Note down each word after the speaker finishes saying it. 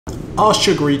Are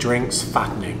sugary drinks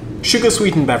fattening?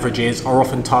 Sugar-sweetened beverages are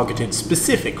often targeted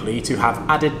specifically to have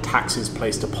added taxes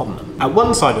placed upon them. At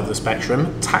one side of the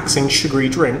spectrum, taxing sugary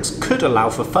drinks could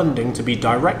allow for funding to be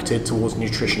directed towards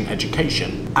nutrition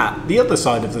education. At the other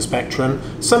side of the spectrum,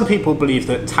 some people believe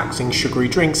that taxing sugary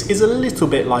drinks is a little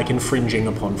bit like infringing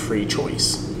upon free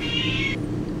choice.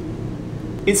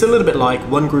 It's a little bit like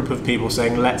one group of people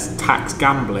saying let's tax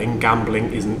gambling,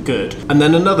 gambling isn't good, and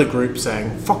then another group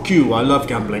saying fuck you, I love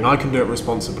gambling, I can do it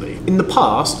responsibly. In the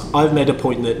past, I've made a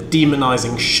point that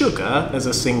demonizing sugar as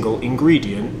a single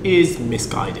ingredient is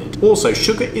misguided. Also,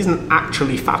 sugar isn't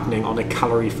actually fattening on a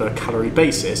calorie for calorie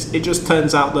basis, it just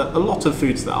turns out that a lot of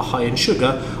foods that are high in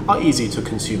sugar are easy to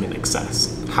consume in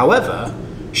excess. However,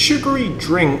 sugary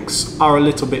drinks are a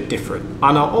little bit different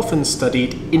and are often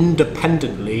studied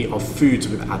independently of foods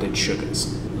with added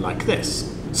sugars, like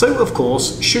this. So of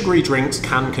course, sugary drinks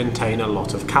can contain a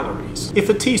lot of calories. If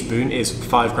a teaspoon is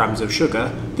 5 grams of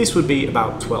sugar, this would be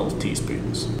about 12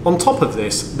 teaspoons. On top of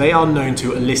this, they are known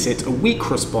to elicit a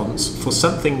weak response for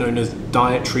something known as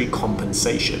dietary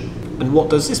compensation. And what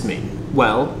does this mean?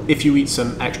 Well, if you eat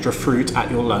some extra fruit at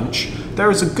your lunch,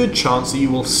 there is a good chance that you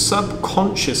will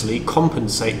subconsciously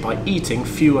compensate by eating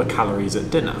fewer calories at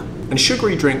dinner. And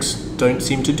sugary drinks don't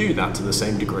seem to do that to the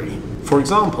same degree. For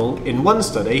example, in one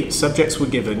study, subjects were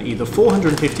given either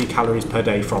 450 calories per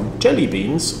day from jelly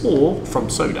beans or from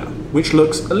soda, which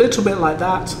looks a little bit like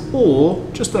that, or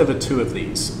just over 2 of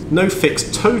these. No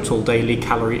fixed total daily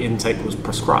calorie intake was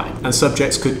prescribed, and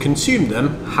subjects could consume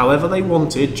them however they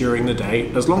wanted during the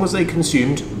day as long as they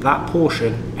consumed that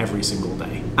portion every single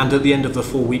day. And at the end of the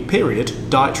 4-week period,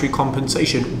 dietary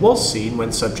compensation was seen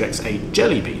when subjects ate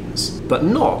jelly beans, but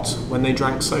not when they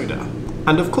drank soda.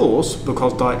 And of course,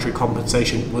 because dietary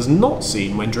compensation was not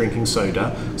seen when drinking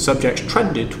soda, subjects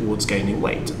trended towards gaining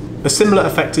weight. A similar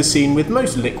effect is seen with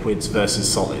most liquids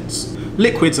versus solids.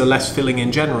 Liquids are less filling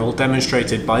in general,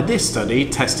 demonstrated by this study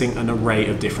testing an array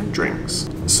of different drinks.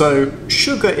 So,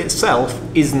 sugar itself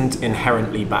isn't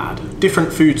inherently bad.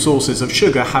 Different food sources of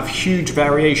sugar have huge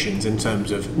variations in terms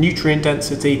of nutrient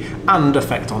density and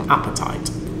effect on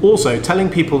appetite. Also, telling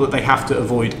people that they have to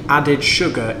avoid added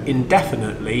sugar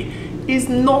indefinitely is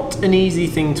not an easy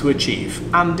thing to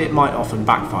achieve, and it might often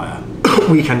backfire.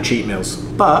 Weekend cheat meals.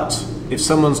 But if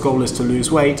someone's goal is to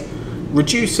lose weight,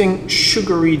 reducing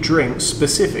sugary drinks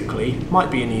specifically might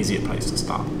be an easier place to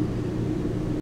start.